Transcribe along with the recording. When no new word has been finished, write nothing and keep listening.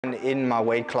In my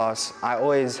weight class, I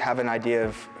always have an idea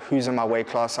of who's in my weight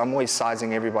class. I'm always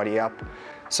sizing everybody up.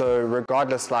 So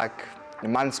regardless, like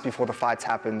months before the fights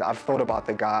happened, I've thought about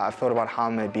the guy, I've thought about how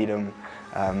I'm gonna beat him,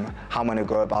 how I'm gonna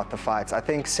go about the fights. I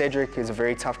think Cedric is a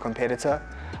very tough competitor.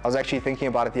 I was actually thinking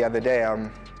about it the other day.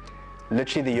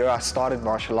 Literally the year I started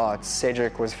martial arts,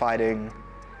 Cedric was fighting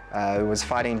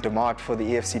Demart for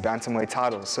the EFC Bantamweight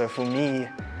title. So for me,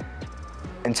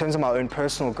 in terms of my own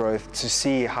personal growth, to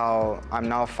see how I'm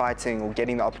now fighting or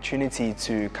getting the opportunity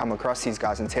to come across these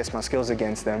guys and test my skills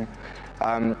against them,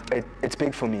 it's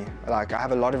big for me. Like, I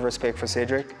have a lot of respect for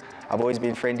Cedric. I've always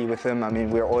been friendly with him. I mean,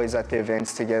 we're always at the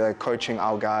events together, coaching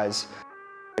our guys,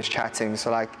 just chatting. So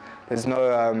like, there's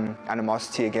no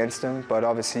animosity against him, but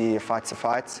obviously a fight's a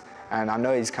fight. And I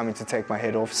know he's coming to take my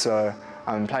head off, so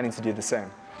I'm planning to do the same.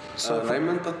 So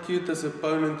Raymond Acutt as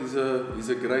opponent is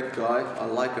a great guy. I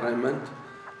like Raymond.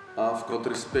 I've got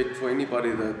respect for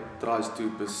anybody that tries to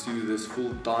pursue this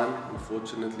full time.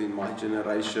 Unfortunately, in my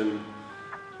generation,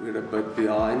 we're a bit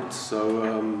behind.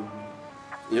 So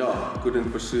yeah, couldn't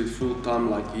pursue it full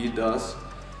time like he does.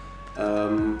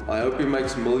 I hope he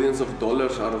makes millions of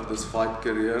dollars out of this fight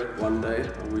career one day.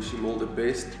 I wish him all the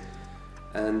best.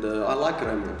 And I like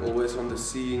Raymond, always on the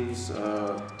scenes.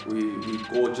 We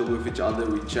cordial with each other,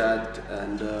 we chat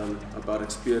and about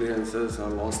experiences, our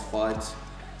last fights.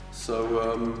 So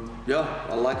yeah,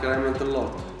 I like Raymond a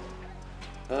lot.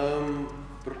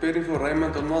 Preparing for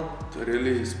Raymond, I'm not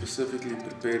really specifically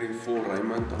preparing for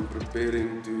Raymond. I'm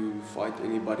preparing to fight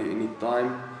anybody,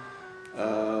 anytime.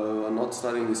 I'm not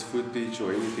studying his footage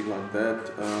or anything like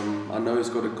that. I know he's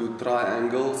got a good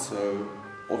triangle, so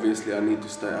obviously I need to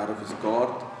stay out of his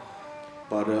guard.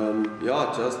 But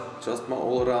yeah, just my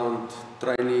all-around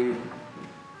training,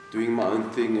 doing my own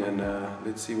thing, and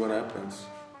let's see what happens.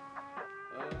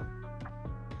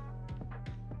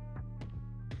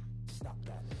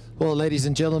 Well, ladies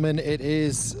and gentlemen, it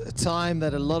is a time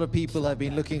that a lot of people have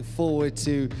been looking forward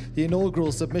to. The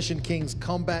inaugural Submission Kings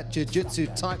Combat Jiu-Jitsu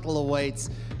title awaits,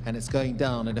 and it's going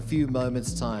down in a few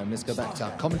moments' time. Let's go back to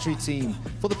our commentary team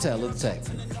for the tale of the tape.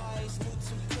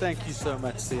 Thank you so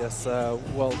much, CS.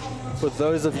 Well, for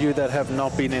those of you that have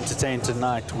not been entertained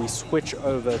tonight, we switch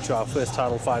over to our first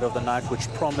title fight of the night,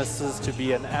 which promises to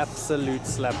be an absolute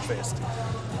slapfest.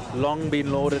 Long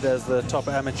been lauded as the top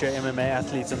amateur MMA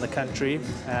athlete in the country,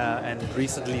 and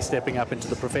recently stepping up into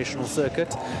the professional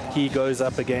circuit. He goes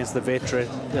up against the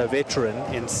veteran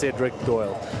in Cedric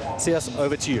Doyle. CS,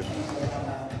 over to you.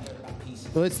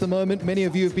 Well, it's the moment many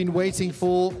of you have been waiting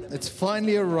for. It's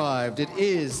finally arrived. It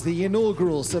is the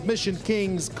inaugural Submission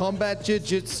Kings Combat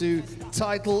Jiu-Jitsu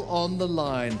title on the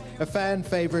line. A fan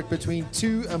favorite between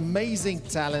two amazing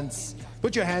talents.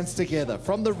 Put your hands together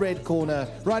from the red corner,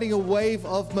 riding a wave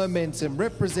of momentum,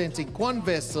 representing Quan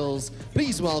Vessels.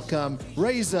 Please welcome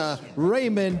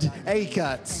Raymond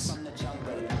Acutt.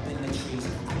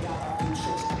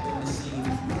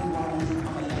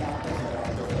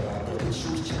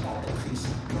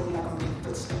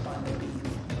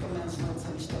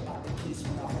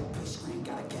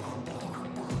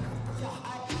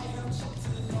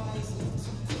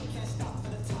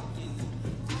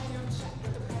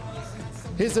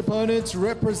 His opponents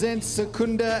represent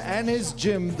Secunda and his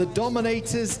gym, the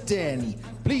Dominator's Den.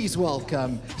 Please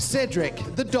welcome Cedric,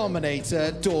 the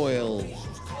Dominator Doyle.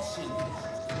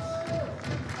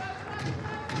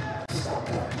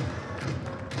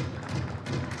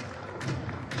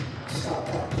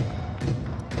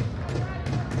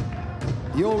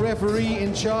 Your referee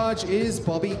in charge is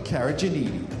Bobby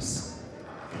Karajanides.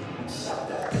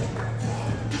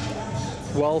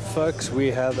 Well, folks, we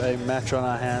have a match on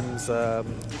our hands.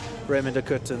 Raymond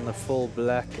Acutt in the full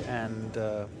black and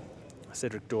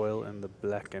Cedric Doyle in the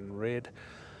black and red.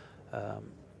 The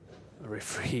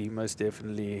referee most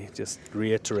definitely just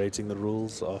reiterating the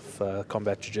rules of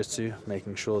combat jiu-jitsu,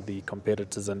 making sure the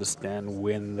competitors understand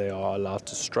when they are allowed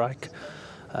to strike.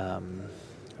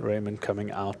 Raymond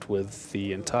coming out with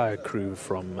the entire crew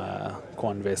from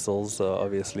Quan Vessels.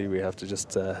 Obviously, we have to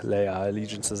just lay our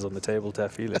allegiances on the table,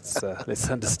 Taffy. Let's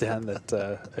understand that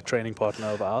a training partner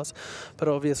of ours. But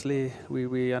obviously,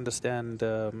 we understand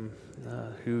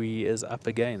who he is up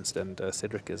against, and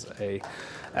Cedric is a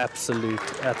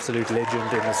absolute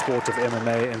legend in the sport of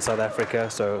MMA in South Africa.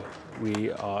 So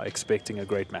we are expecting a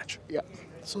great match. Yeah.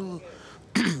 So.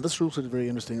 This rules is very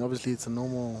interesting. Obviously, it's a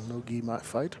normal no-gi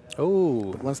fight.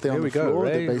 Oh, but once they're on the floor,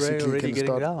 they basically can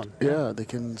start. Down. Yeah, they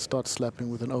can start slapping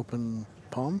with an open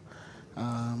palm,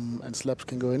 and slaps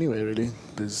can go anywhere really.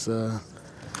 There's to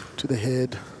the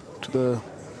head, to the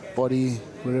body,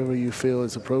 wherever you feel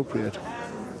is appropriate.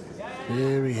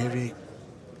 Very heavy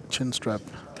chin strap.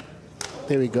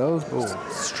 There we go. Ooh,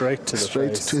 straight to the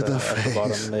Straight face, to the at the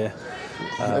bottom face. there.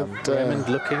 Raymond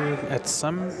looking at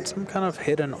some kind of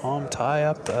head and arm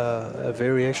tie-up, a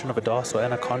variation of a DOS or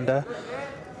anaconda.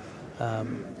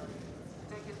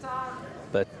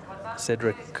 But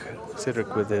Cedric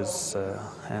with his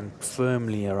hand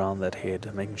firmly around that head,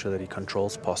 making sure that he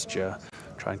controls posture,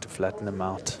 trying to flatten him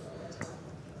out.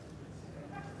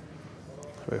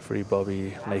 Referee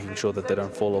Bobby making sure that they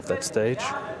don't fall off that stage.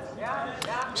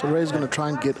 So Ray's going to try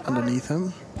and get underneath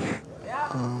him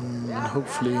and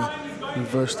hopefully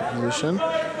reverse the position.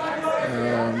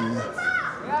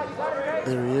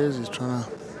 There he is. He's trying to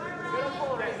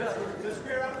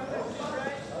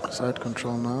side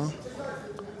control now,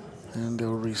 and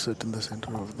they'll reset in the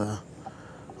center of the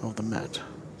mat.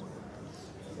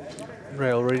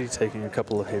 Ray already taking a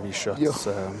couple of heavy shots.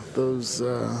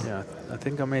 Yeah, I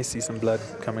think I may see some blood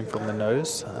coming from the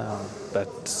nose,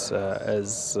 but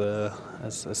as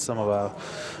some of our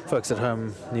folks at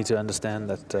home need to understand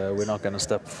that we're not going to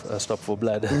stop for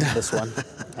blood in this one.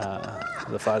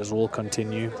 The fighters will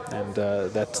continue, and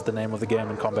that's the name of the game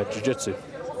in combat jiu-jitsu.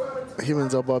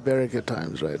 Humans are barbaric at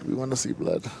times, right? We want to see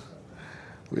blood.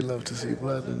 We love to see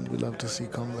blood, and we love to see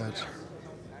combat.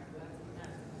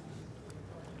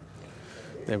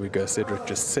 There we go, Cedric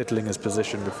just settling his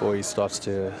position before he starts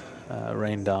to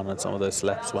rain down on some of those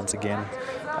slaps once again.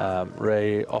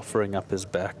 Ray offering up his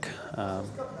back.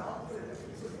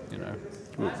 You know,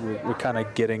 we're kind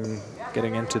of getting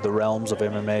into the realms of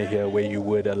MMA here, where you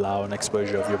would allow an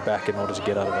exposure of your back in order to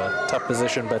get out of a tough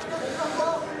position, but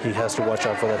he has to watch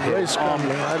out for that head. Ray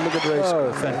scrambling. I look at Ray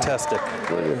Oh, scrambling. fantastic.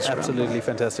 Absolutely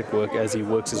fantastic work as he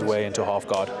works his way into half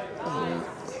guard.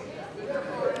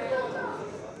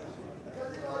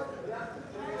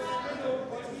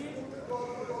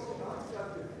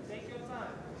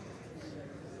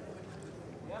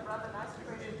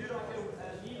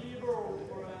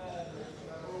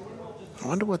 I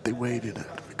wonder what they weighed it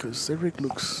at, because Cedric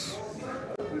looks...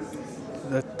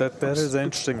 That is an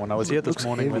interesting one. I was here this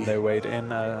morning when heavy. they weighed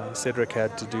in. Cedric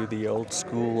had to do the old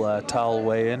school towel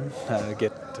weigh-in,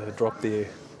 drop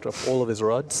all of his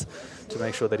rods to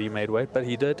make sure that he made weight, but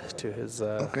he did, to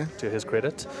his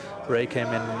credit. Ray came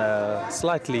in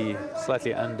slightly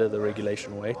under the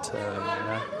regulation weight.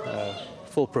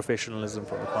 Full professionalism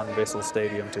from the Quan Vessel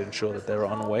Stadium to ensure that they're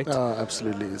on weight.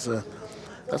 Absolutely.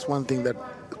 That's one thing that,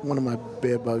 one of my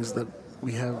bear bugs that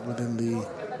we have within the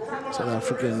South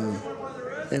African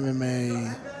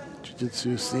MMA,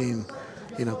 jiu-jitsu scene.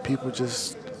 You know, people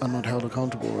just are not held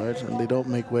accountable, right? And they don't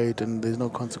make weight, and there's no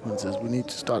consequences. We need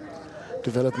to start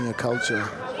developing a culture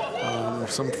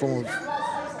of some form of,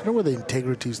 I don't know whether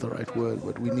integrity is the right word,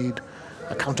 but we need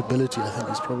accountability, I think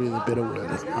is probably the better word.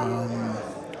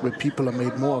 Where people are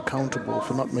made more accountable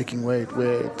for not making weight,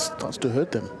 where it starts to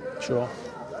hurt them. Sure.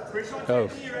 Oh,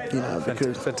 you know,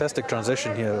 because fantastic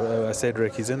transition here.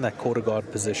 Cedric, he's in that quarter guard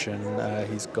position.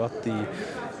 He's got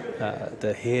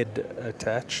the head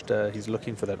attached. He's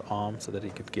looking for that arm so that he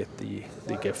could get the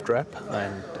gift wrap,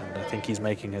 and I think he's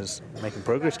making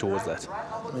progress towards that.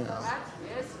 yeah.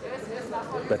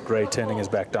 But Ray turning his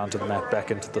back down to the mat,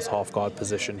 back into this half guard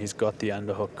position. He's got the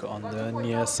underhook on the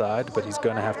near side, but he's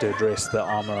going to have to address the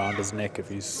arm around his neck if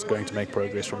he's going to make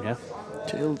progress from here.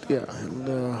 He'll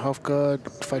half guard,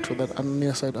 fight for that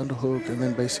near side underhook, and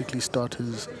then basically start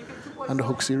his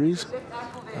underhook series.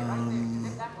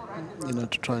 You know,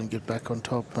 to try and get back on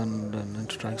top and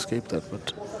to try and escape that.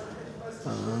 But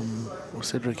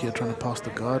Cedric here trying to pass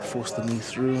the guard, force the knee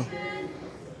through.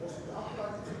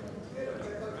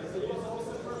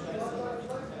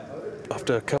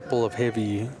 After a couple of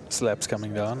heavy slaps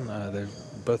coming down,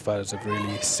 both fighters have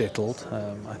really settled.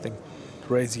 I think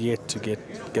Ray's yet to get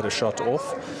a shot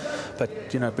off,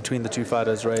 but you know, between the two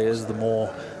fighters, Ray is the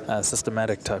more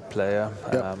systematic type player,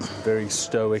 very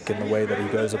stoic in the way that he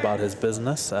goes about his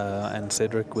business, and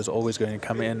Cedric was always going to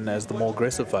come in as the more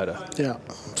aggressive fighter. Yeah,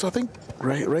 so I think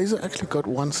Razor actually got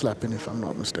one slap in, if I'm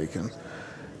not mistaken,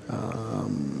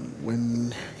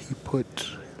 when he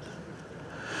put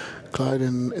Clyde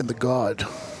in the guard.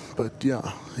 But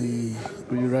yeah, you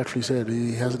rightfully said,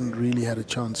 he hasn't really had a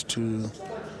chance to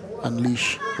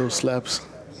unleash those slaps.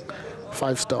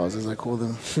 5 stars, as I call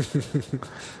them.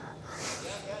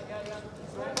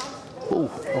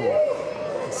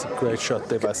 It's a great shot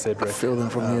there by Cedric. I feel them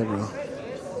from here, bro.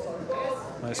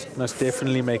 Most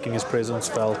definitely making his presence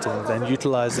felt, and then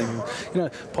utilizing, you know,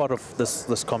 part of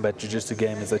this combat jiu-jitsu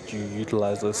game is that you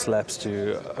utilize those slaps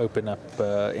to open up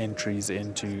entries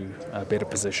into better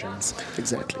positions.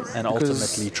 Exactly. And Because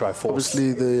ultimately try force.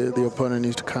 Obviously, the opponent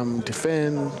needs to come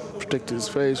defend, protect his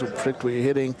face, or protect where you're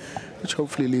hitting, which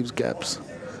hopefully leaves gaps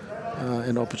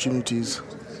and opportunities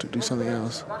to do something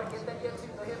else.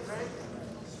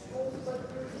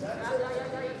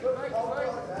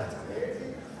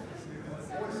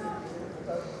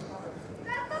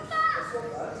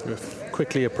 We're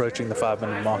quickly approaching the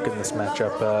 5-minute mark in this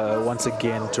matchup. Once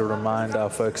again, to remind our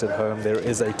folks at home, there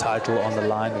is a title on the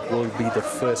line. It will be the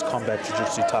first combat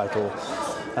jiu-jitsu title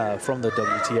from the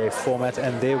WTA format.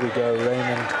 And there we go,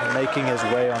 Raymond making his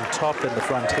way on top in the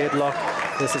front headlock.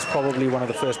 This is probably one of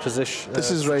the first positions.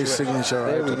 This is Ray's signature,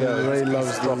 right? There we go. Ray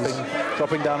loves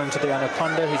dropping down into the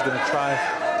anaconda. He's going to try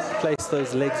place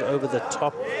those legs over the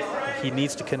top. He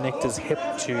needs to connect his hip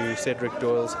to Cedric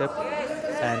Doyle's hip.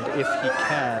 And if he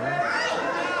can,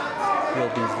 he'll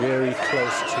be very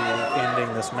close to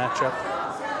ending this matchup.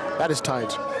 That is tight.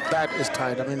 That is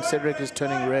tight. I mean, Cedric is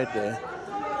turning red there.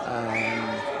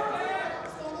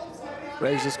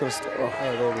 Ray's just going to... Oh,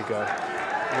 there we go.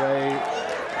 Ray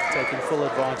taking full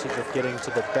advantage of getting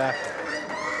to the back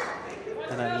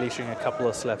and unleashing a couple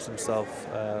of slaps himself.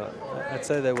 I'd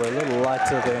say they were a little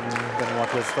lighter than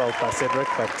what was felt by Cedric,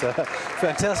 but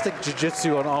fantastic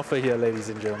jiu-jitsu on offer here, ladies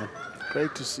and gentlemen.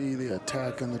 Great to see the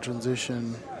attack and the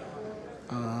transition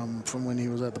from when he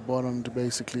was at the bottom to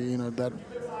basically, you know, that...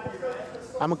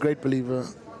 I'm a great believer.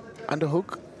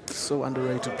 Underhook, so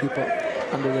underrated. People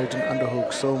underrate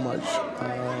underhook so much.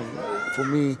 For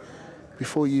me,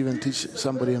 before you even teach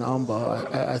somebody an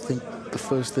armbar, I think the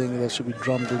first thing that should be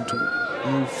drummed into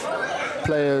youth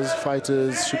players,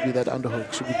 fighters, should be that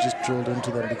underhook, should be just drilled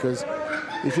into them, because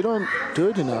if you don't do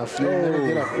it enough, you'll never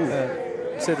get up.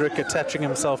 Cedric attaching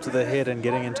himself to the head and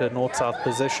getting into a north-south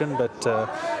position, but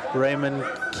Raymond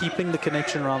keeping the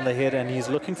connection around the head, and he's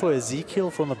looking for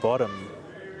Ezekiel from the bottom.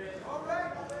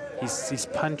 He's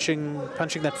punching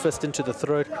that fist into the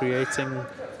throat, creating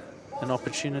an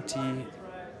opportunity.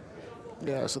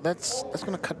 Yeah, so that's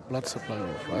going to cut blood supply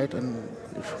off, right? And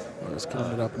it's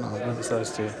killing it up now.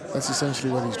 That's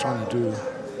essentially what he's trying to do.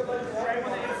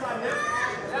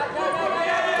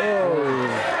 Oh,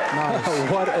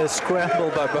 nice. What a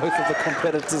scramble by both of the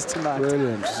competitors tonight.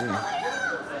 Brilliant.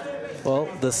 Well,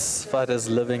 this fight is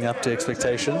living up to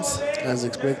expectations. As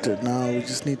expected. Now we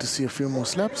just need to see a few more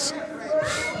slaps.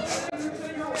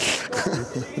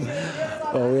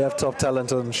 Well, we have top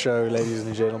talent on the show, ladies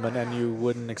and gentlemen, and you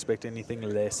wouldn't expect anything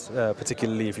less,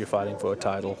 particularly if you're fighting for a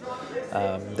title.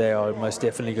 They are most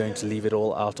definitely going to leave it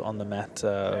all out on the mat.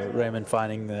 Raymond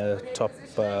finding the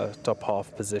top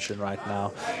half position right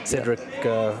now. Cedric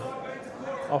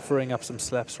offering up some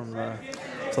slaps from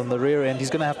the rear end. He's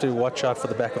going to have to watch out for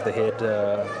the back of the head.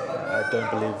 I don't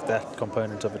believe that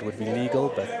component of it would be legal,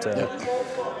 but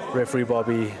referee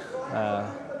Bobby...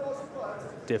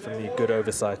 definitely good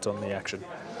oversight on the action.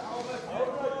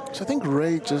 So I think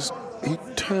Ray he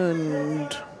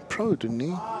turned pro, didn't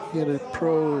he? He had a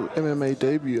pro MMA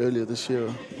debut earlier this year,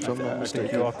 if I'm not mistaken. I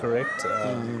think you are correct.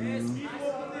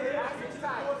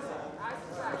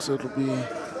 So it'll be...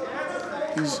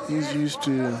 He's used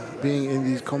to being in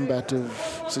these combative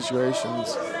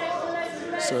situations.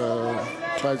 So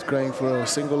Clyde's going for a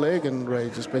single leg, and Ray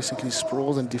just basically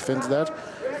sprawls and defends that.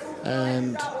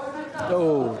 And...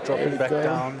 Oh, dropping back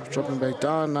down. Dropping back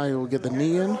down. Now you'll get the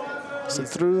knee in. Sit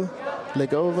through.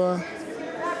 Leg over.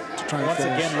 To try and once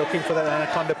finish. again looking for that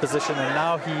anaconda position, and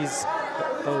now he's...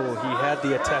 Oh, he had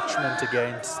the attachment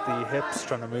against the hips,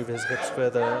 trying to move his hips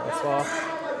further afar.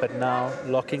 But now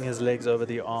locking his legs over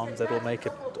the arms, that will make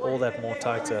it all that more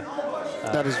tighter.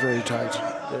 That is very tight.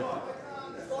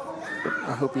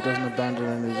 I hope he doesn't abandon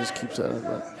and he just keeps at it.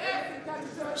 But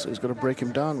so he's got to break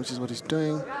him down, which is what he's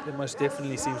doing. There most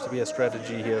definitely seems to be a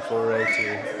strategy here for Ray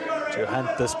to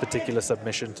hunt this particular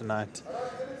submission tonight.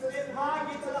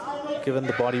 Given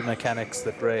the body mechanics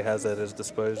that Ray has at his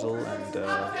disposal, and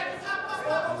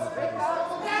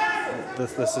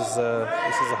this is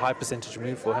a high percentage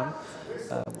move for him.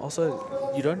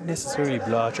 Also, you don't necessarily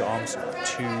blow out your arms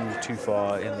too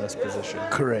far in this position.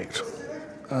 Correct.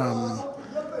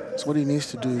 So what he needs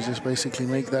to do is just basically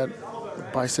make that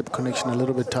bicep connection a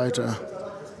little bit tighter.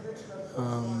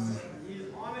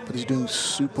 But he's doing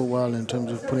super well in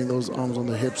terms of putting those arms on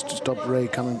the hips to stop Ray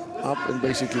coming up and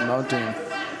basically mounting.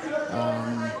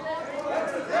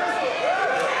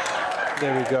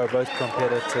 There we go. Both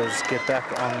competitors get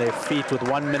back on their feet with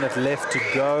 1 minute left to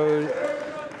go.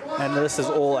 And this is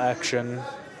all action.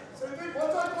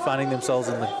 Finding themselves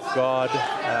in the guard.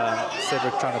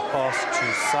 Cedric trying to pass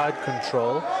to side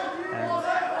control. And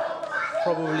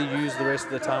probably use the rest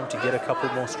of the time to get a couple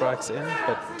more strikes in.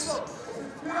 But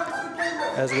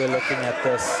as we're looking at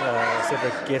this,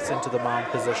 Cedric gets into the mount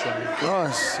position.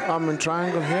 Nice. I'm in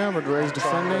triangle here, but Ray's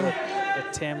defending.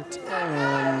 Attempt.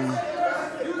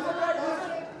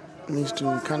 Needs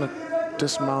to kind of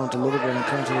dismount a little bit and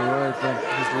come to the right. But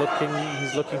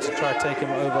He's looking to try to take him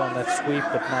over on that sweep,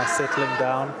 but now settling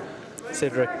down.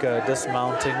 Cedric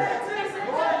dismounting.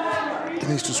 he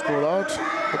needs to sprawl out.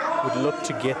 Would look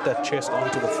to get that chest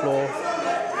onto the floor.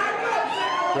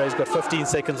 Ray's got 15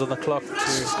 seconds on the clock to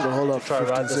try to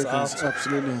ride this out.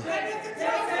 Absolutely.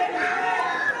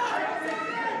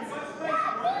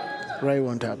 Ray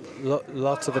won't tap.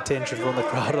 Lots of attention from the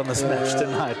crowd on this match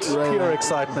tonight. Pure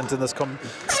excitement in this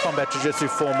combat jiu-jitsu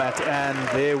format. And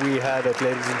there we have it,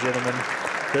 ladies and gentlemen.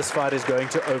 This fight is going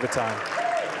to overtime.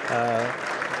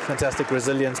 Fantastic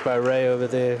resilience by Ray over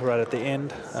there right at the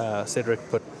end. Cedric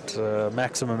put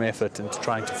maximum effort into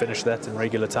trying to finish that in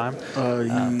regular time.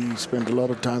 He spent a lot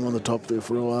of time on the top there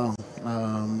for a while.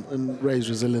 And Ray's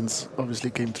resilience obviously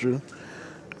came through.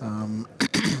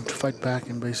 To fight back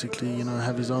and basically, you know,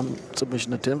 have his own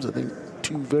submission attempts. I think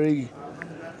two very,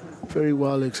 very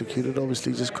well executed.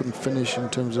 Obviously, just couldn't finish in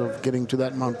terms of getting to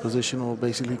that mount position or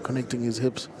basically connecting his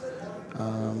hips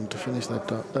to finish that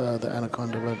the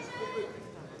anaconda. But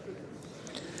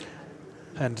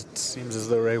and it seems as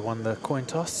though Ray won the coin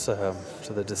toss, so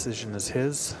the decision is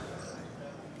his.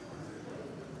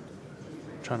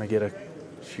 Trying to get a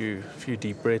few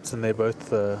deep breaths, and they're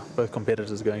both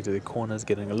competitors going to their corners,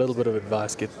 getting a little bit of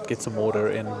advice, get some order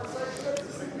in.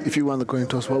 If you won the coin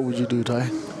toss, what would you do, Ty?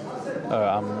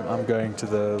 I'm going to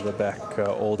the back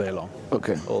all day long.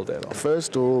 Okay. All day long.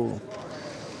 First or?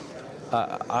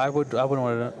 I would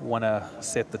want to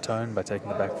set the tone by taking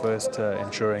the back first,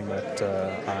 ensuring that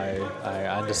I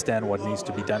understand what needs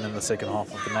to be done in the second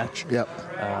half of the match. Yep.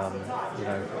 You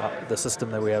know, the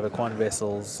system that we have at Quan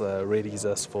Vessels readies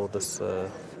us for this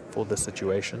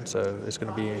situation. So it's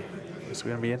going to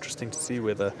be interesting to see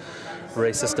whether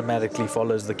Ray systematically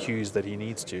follows the cues that he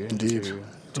needs to. Indeed.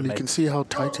 And you can see how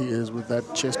tight he is with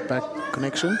that chest-back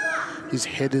connection. His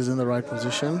head is in the right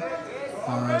position.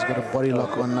 He's got a body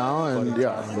lock on now, and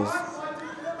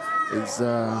he's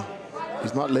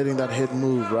not letting that head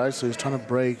move, right? So he's trying to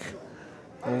break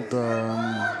all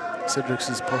the Cedric's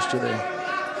posture there.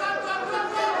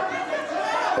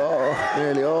 Oh,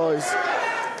 nearly. Oh,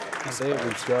 and there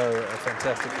we go. A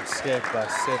fantastic escape by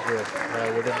Cedric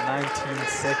within 19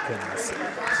 seconds.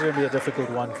 It's going to be a difficult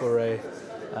one for Ray.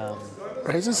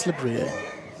 Ray's a slippery, eh?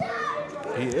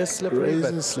 He is slippery,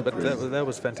 but that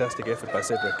was fantastic effort by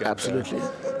Cedric. And, absolutely.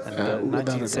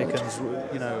 19 seconds,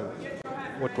 you know,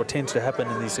 what tends to happen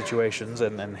in these situations,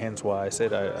 and hence why I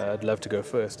said I'd love to go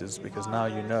first, is because now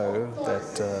you know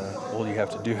that all you have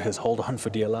to do is hold on for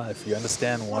dear life. You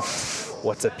understand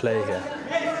what's at play here.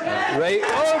 Ray,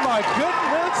 oh my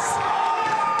goodness!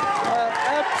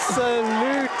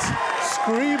 Absolute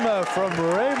screamer from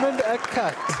Raymond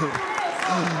Acutt.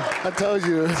 I told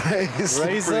you,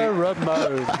 Razor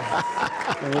Ramon.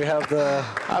 And we have the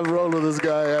I've rolled with this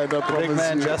guy, and I promise big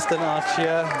man you. Justin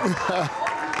Archer.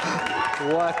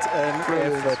 What an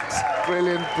effort.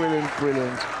 Brilliant, brilliant,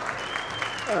 brilliant.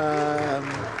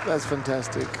 That's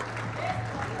fantastic.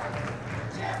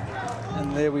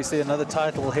 And there we see another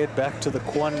title head back to the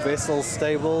Quan Vessels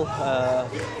stable.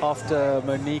 After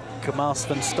Monique Maus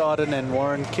van Staden and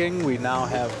Warren King, we now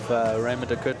have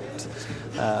Raymond Acutt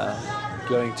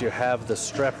going to have the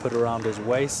strap put around his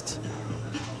waist.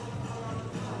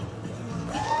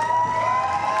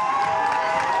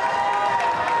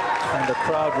 And the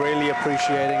crowd really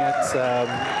appreciating it.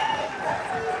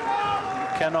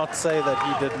 Cannot say that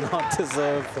he did not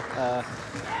deserve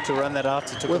to run that out.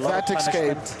 He took with a lot that of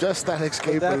escape, punishment. just that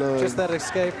escape alone. Just that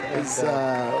escape. It's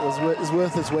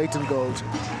worth its weight in gold.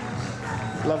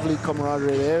 Lovely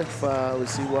camaraderie there. We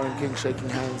see Warren King shaking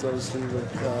hands, obviously,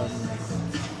 with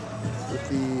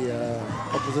the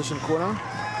opposition corner.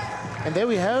 And there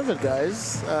we have it,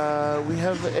 guys. We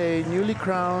have a newly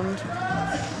crowned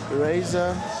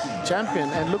Razor champion.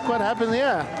 And look what happened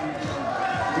here.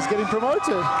 He's getting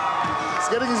promoted. He's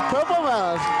getting his purple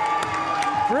belt.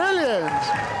 Brilliant.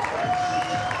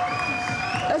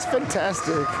 That's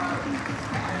fantastic.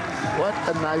 What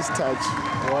a nice touch.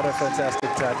 What a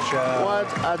fantastic touch. What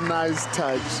a nice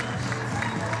touch.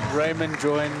 Raymond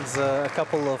joins a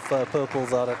couple of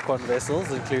purples out at Quan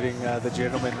Vessels, including the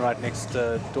gentleman right next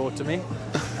door to me.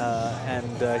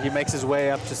 And he makes his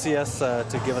way up to see us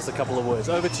to give us a couple of words.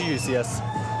 Over to you, CS.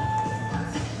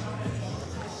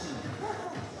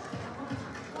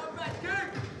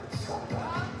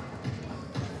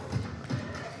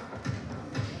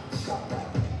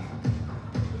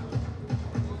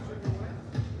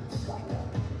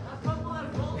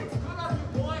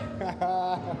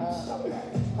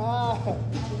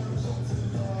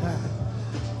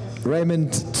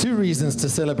 Raymond, 2 reasons to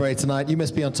celebrate tonight. You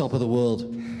must be on top of the world.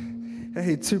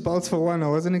 Hey, 2 belts for one. I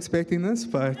wasn't expecting this,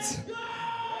 but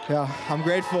Yeah, I'm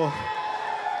grateful.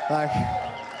 Like,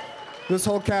 this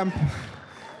whole camp,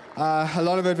 a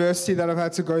lot of adversity that I've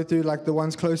had to go through, like the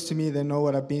ones close to me, they know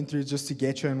what I've been through just to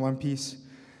get you in one piece.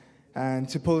 And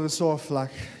to pull this off,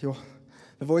 like,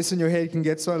 the voice in your head can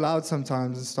get so loud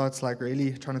sometimes. It starts like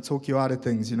really trying to talk you out of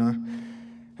things, you know.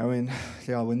 And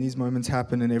when these moments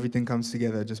happen and everything comes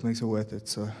together, it just makes it worth it.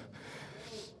 So.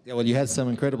 Yeah, well, you had some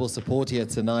incredible support here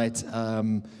tonight.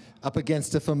 Up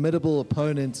against a formidable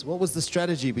opponent. What was the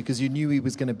strategy? Because you knew he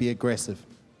was going to be aggressive.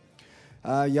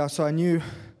 Yeah, so I knew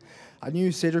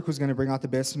Cedric was going to bring out the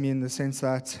best of me in the sense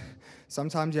that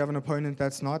sometimes you have an opponent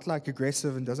that's not like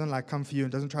aggressive and doesn't like come for you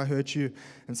and doesn't try to hurt you,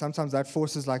 and sometimes that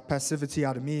forces like passivity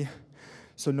out of me.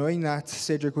 So knowing that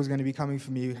Cedric was going to be coming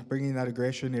for me, bringing that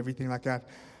aggression, everything like that,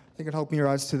 I think it helped me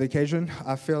rise to the occasion.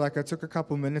 I feel like I took a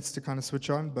couple minutes to kind of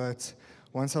switch on, but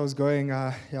once I was going,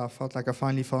 yeah, I felt like I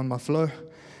finally found my flow,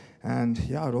 and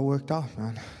yeah, it all worked out,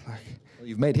 man. Like. Well,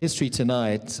 you've made history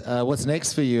tonight. What's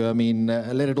next for you? I mean,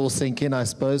 let it all sink in, I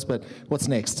suppose, but what's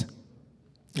next?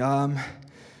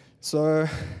 So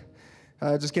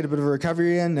just get a bit of a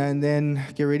recovery in and then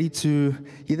get ready to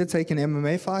either take an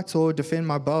MMA fight or defend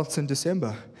my belts in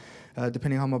December,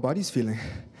 depending on how my body's feeling.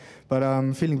 But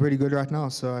I'm feeling pretty good right now,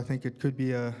 so I think it could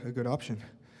be a good option.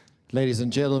 Ladies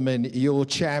and gentlemen, your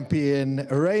champion,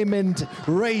 Raymond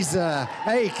Razor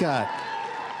Acutt.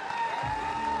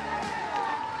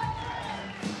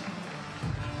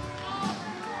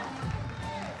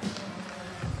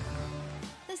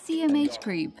 CMH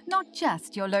Group, not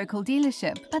just your local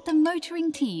dealership, but the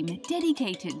motoring team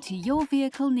dedicated to your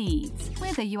vehicle needs.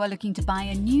 Whether you are looking to buy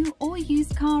a new or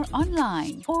used car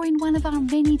online or in one of our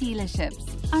many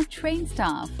dealerships, our trained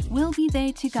staff will be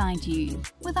there to guide you.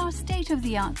 With our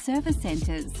state-of-the-art service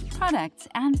centers, products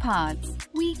and parts,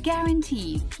 we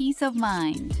guarantee peace of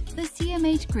mind. The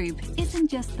CMH Group isn't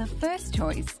just the first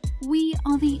choice, we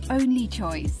are the only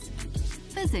choice.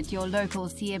 Visit your local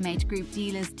CMH Group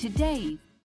dealers today